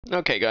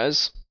Okay,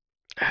 guys.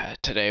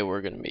 Today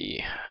we're going to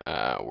be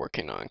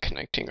working on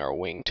connecting our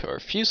wing to our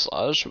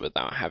fuselage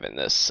without having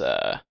this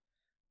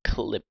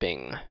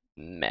clipping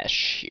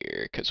mesh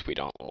here, because we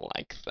don't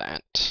like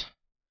that.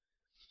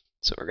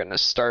 So we're going to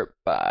start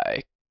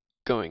by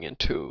going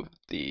into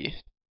the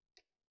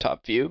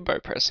top view by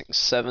pressing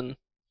 7.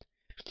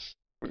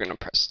 We're going to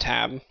press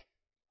tab,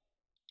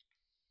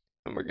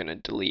 and we're going to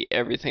delete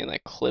everything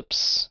that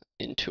clips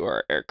into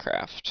our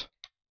aircraft.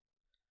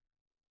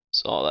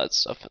 So all that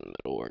stuff in the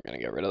middle, we're going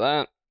to get rid of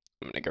that.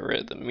 I'm going to get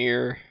rid of the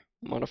mirror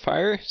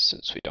modifier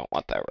since we don't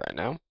want that right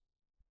now.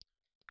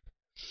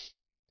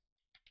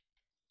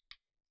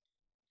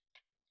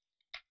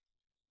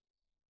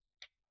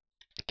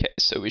 Okay,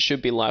 so we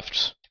should be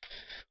left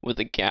with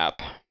a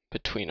gap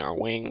between our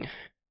wing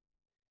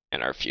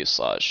and our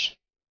fuselage,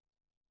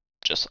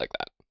 just like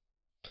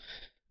that.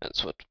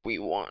 That's what we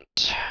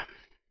want.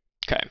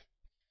 Okay,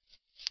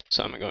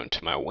 so I'm going to go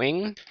into my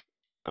wing.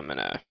 I'm going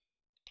to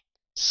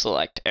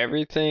select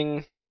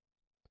everything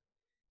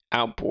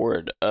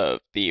outboard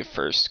of the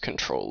first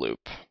control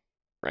loop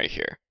right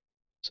here.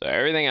 So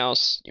everything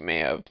else, you may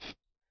have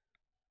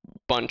a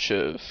bunch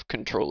of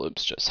control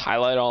loops, just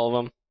highlight all of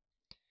them,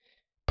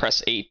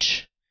 press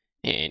H,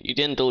 and you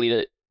didn't delete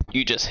it,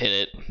 you just hit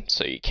it,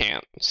 so you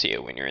can't see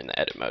it when you're in the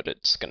edit mode.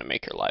 It's going to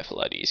make your life a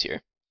lot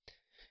easier.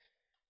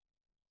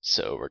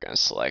 So we're going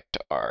to select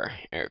our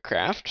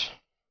aircraft,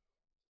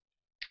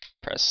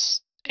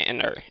 press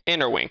and our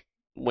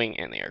wing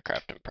and the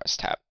aircraft, and press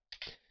tab.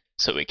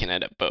 So we can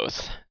edit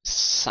both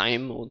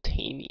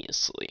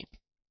simultaneously.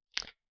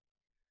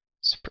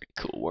 It's a pretty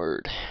cool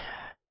word.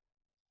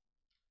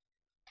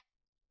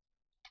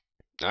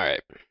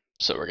 Alright,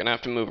 so we're going to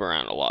have to move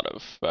around a lot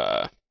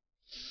of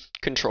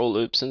control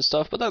loops and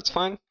stuff, but that's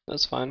fine.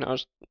 That's fine.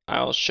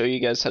 I'll show you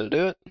guys how to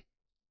do it.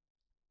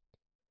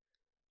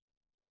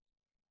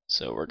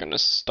 So we're going to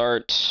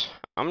start,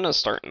 I'm going to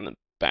start in the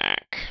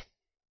back.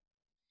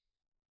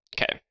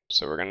 Okay,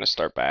 so we're going to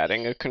start by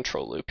adding a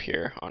control loop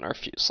here on our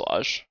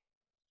fuselage.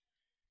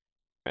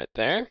 Right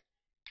there.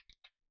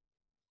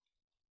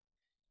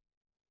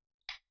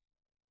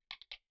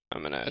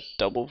 I'm going to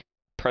double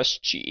press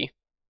G.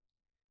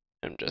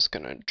 I'm just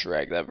going to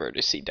drag that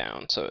vertice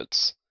down so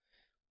it's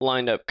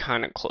lined up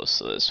kind of close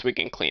to this. We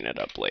can clean it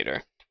up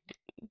later.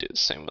 Do the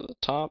same with the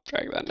top,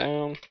 drag that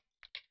down.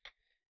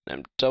 And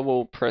I'm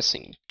double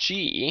pressing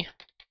G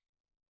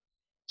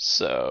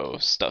so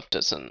stuff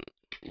doesn't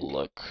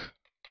look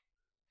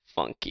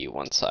funky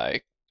once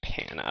I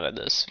pan out of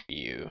this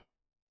view.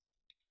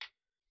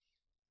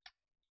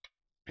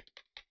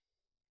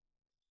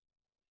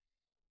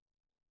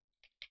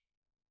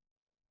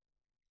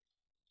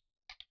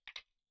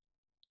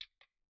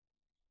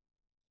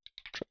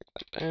 Drag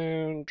that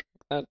down, drag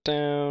that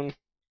down.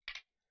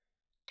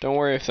 Don't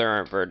worry if there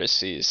aren't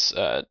vertices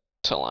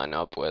to line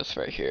up with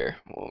right here.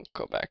 We'll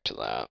go back to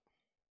that.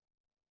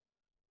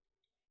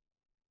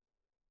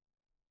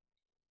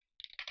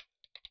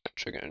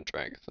 Actually gonna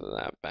drag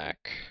that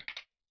back.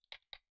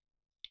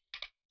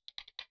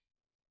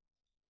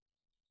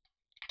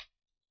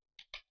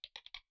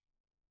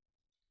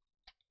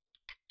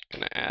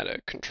 Gonna add a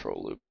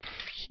control loop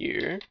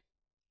here.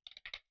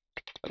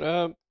 Drag that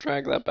up,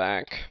 drag that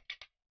back.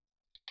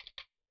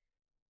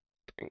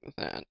 Bring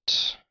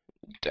that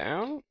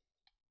down.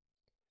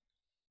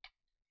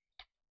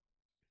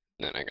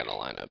 Then I gotta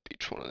line up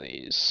each one of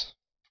these.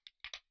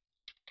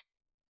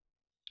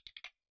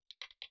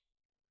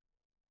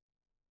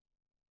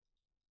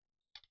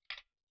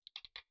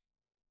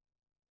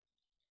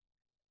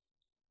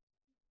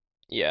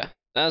 Yeah,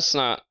 that's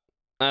not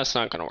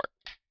gonna work.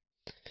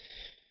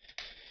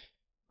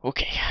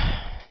 Okay,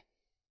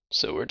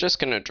 so we're just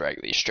gonna drag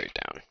these straight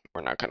down.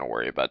 We're not gonna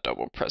worry about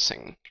double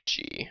pressing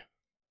G.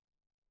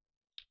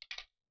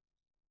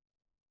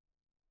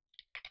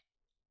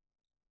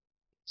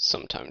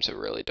 Sometimes it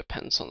really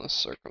depends on the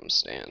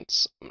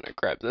circumstance. I'm gonna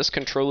grab this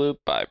control loop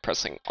by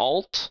pressing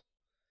Alt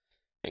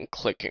and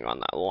clicking on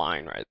that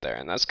line right there,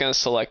 and that's gonna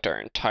select our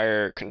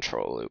entire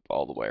control loop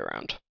all the way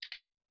around.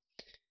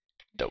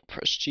 Double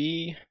press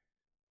G,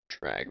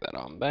 drag that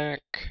on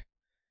back.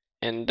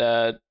 And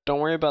don't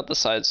worry about the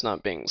sides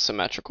not being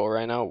symmetrical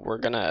right now. We're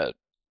gonna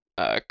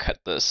cut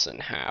this in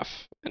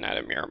half and add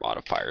a mirror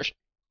modifier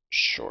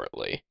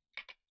shortly.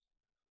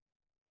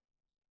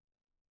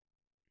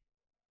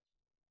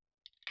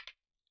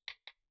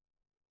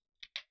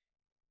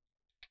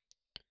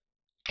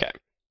 Okay.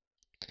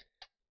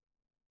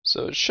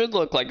 So it should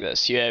look like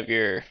this. You have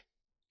your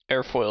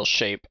airfoil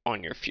shape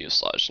on your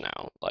fuselage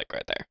now, like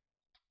right there.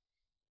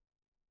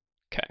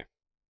 Okay.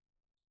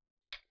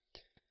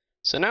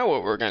 So now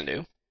what we're gonna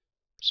do,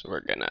 so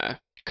we're gonna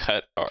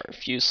cut our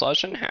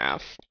fuselage in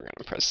half. We're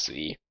gonna press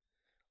C,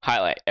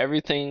 highlight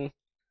everything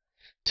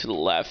to the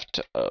left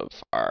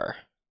of our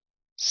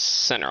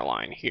center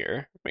line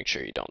here. Make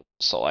sure you don't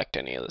select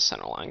any of the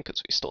center line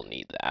because we still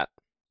need that.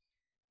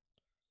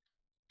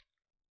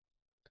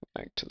 Go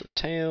back to the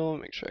tail,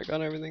 make sure I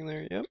got everything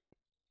there, yep.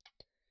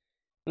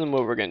 And then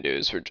what we're gonna do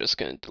is we're just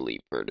gonna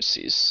delete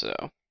vertices,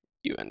 so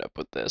you end up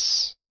with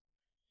this.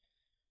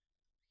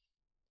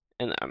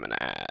 And then I'm gonna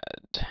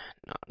add,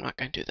 no, I'm not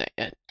gonna do that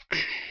yet.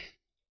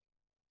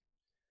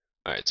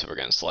 Alright, so we're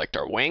gonna select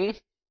our wing,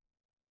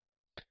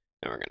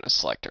 and we're gonna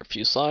select our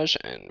fuselage,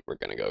 and we're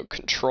gonna go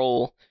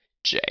Control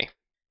J.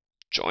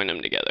 Join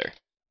them together,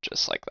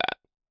 just like that.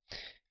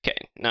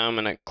 Okay, now I'm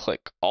gonna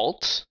click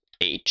Alt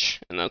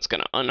H, and that's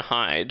gonna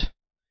unhide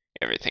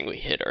everything we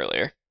hid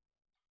earlier.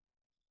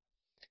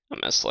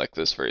 I'm gonna select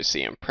this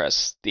vertice and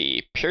press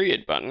the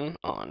period button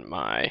on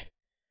my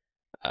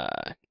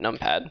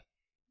numpad,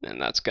 and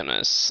that's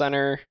gonna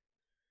center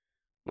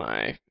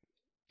my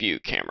view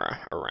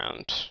camera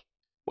around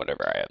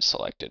whatever I have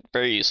selected.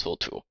 Very useful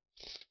tool.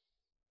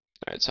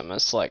 Alright, so I'm gonna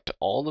select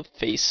all the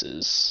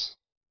faces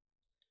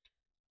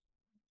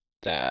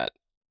that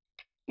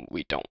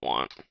we don't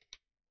want,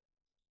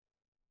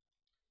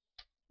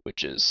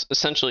 which is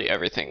essentially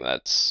everything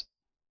that's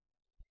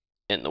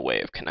in the way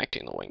of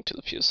connecting the wing to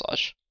the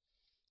fuselage.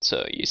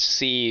 So you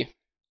see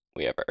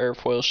we have our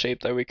airfoil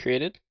shape that we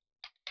created.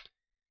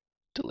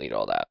 Delete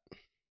all that,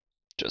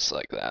 just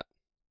like that.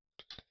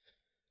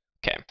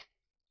 Okay.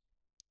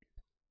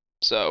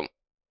 So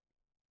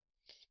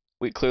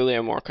we clearly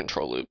have more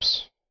control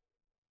loops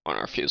on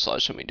our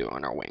fuselage than we do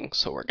on our wing,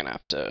 so we're gonna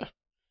have to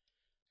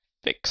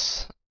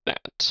fix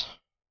that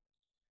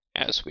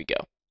as we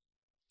go.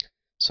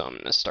 So I'm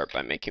gonna start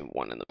by making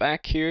one in the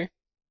back here.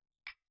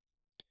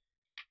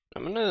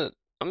 I'm gonna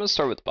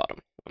start with the bottom.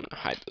 I'm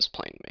gonna hide this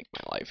plane to make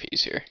my life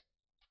easier.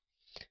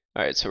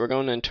 Alright, so we're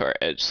going into our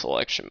edge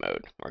selection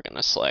mode. We're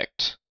gonna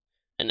select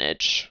an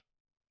edge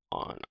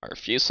on our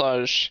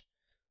fuselage,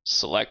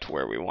 select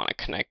where we want to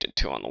connect it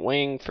to on the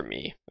wing. For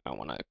me, I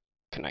want to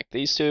connect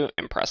these two,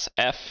 and press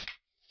F,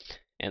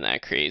 and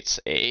that creates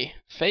a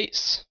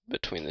face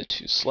between the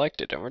two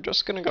selected. And we're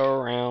just gonna go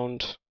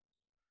around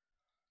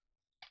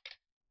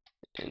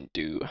and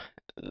do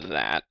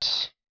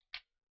that.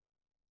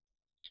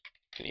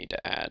 We need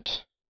to add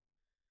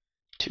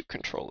 2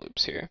 control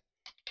loops here.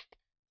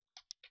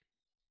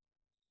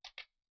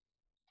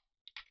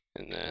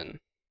 And then,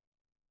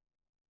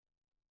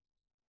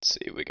 let's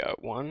see, we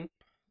got 1.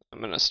 I'm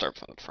going to start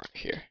from the front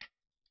here.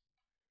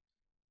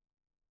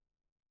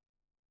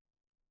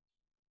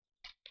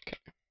 Okay.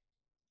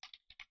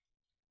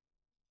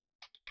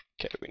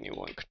 Okay, we need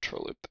 1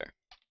 control loop there.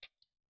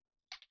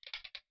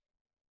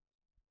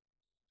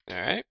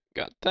 Alright,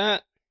 got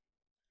that.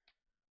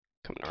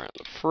 Coming around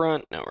the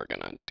front, now we're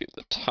going to do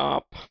the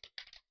top.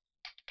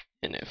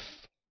 And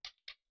if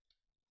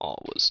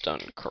all was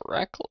done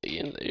correctly,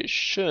 and they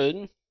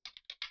should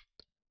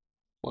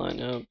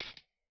line up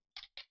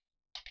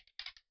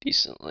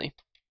decently.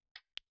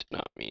 Did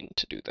not mean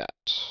to do that.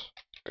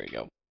 There you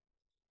go.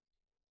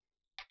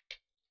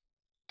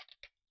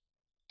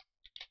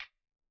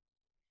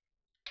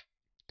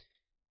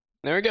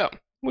 There we go.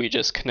 We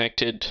just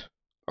connected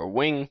our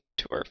wing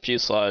to our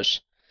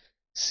fuselage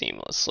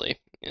seamlessly.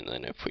 And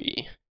then if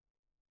we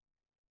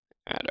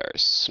add our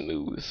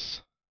smooth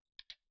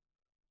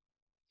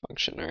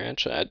function, or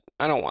actually,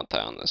 I don't want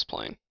that on this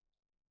plane.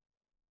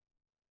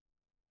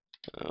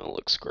 It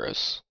looks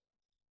gross.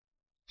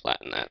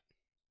 Flatten that.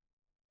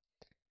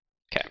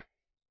 Okay.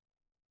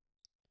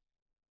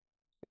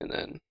 And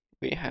then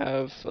we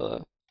have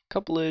a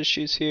couple of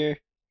issues here.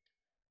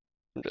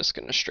 I'm just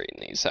going to straighten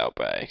these out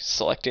by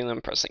selecting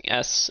them, pressing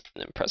S,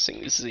 and then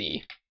pressing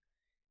Z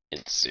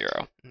and 0.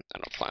 And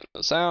I'll flatten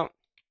those out.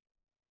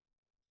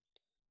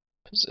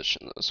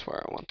 Position those where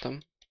I want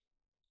them.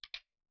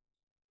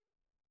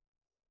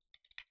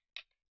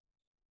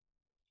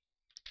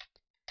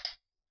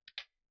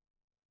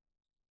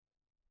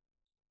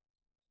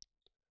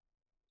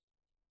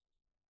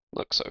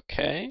 Looks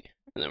okay.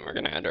 And then we're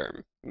going to add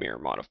our mirror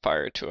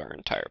modifier to our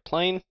entire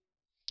plane.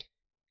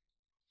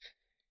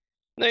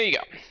 There you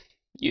go.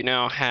 You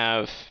now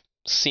have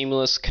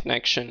seamless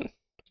connection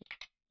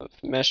of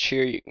mesh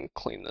here. You can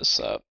clean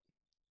this up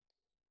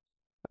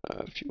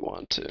if you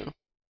want to.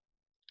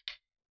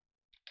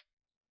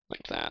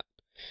 Like that.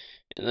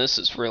 And this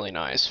is really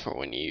nice for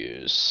when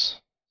you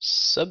use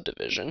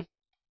subdivision,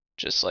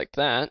 just like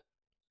that.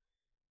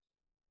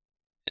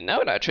 And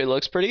now it actually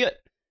looks pretty good.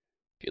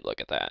 If you look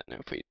at that, and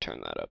if we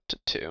turn that up to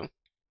 2,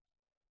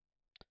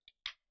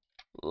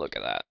 look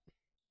at that.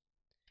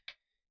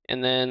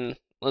 And then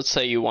let's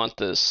say you want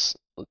this,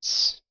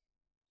 let's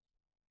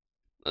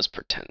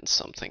pretend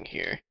something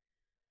here.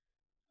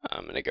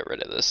 I'm gonna get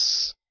rid of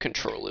this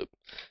control loop.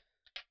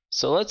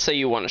 So let's say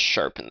you want to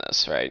sharpen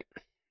this, right?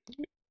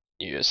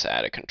 You just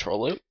add a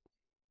control loop,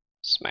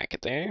 smack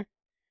it there,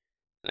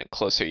 and the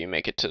closer you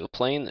make it to the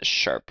plane, the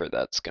sharper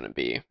that's gonna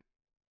be.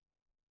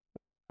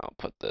 I'll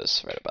put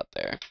this right about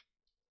there.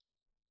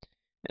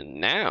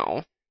 And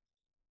now,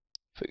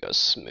 if we go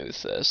smooth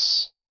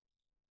this,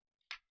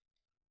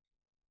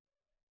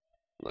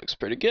 looks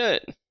pretty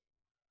good.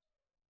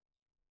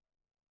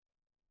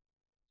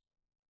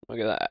 Look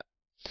at that.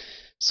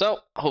 So,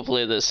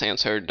 hopefully this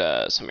answered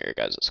some of your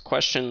guys'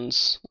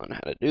 questions on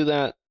how to do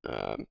that.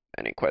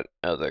 Any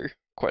other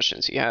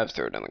questions you have,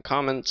 throw it in the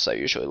comments. I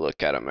usually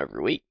look at them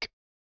every week.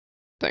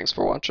 Thanks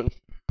for watching.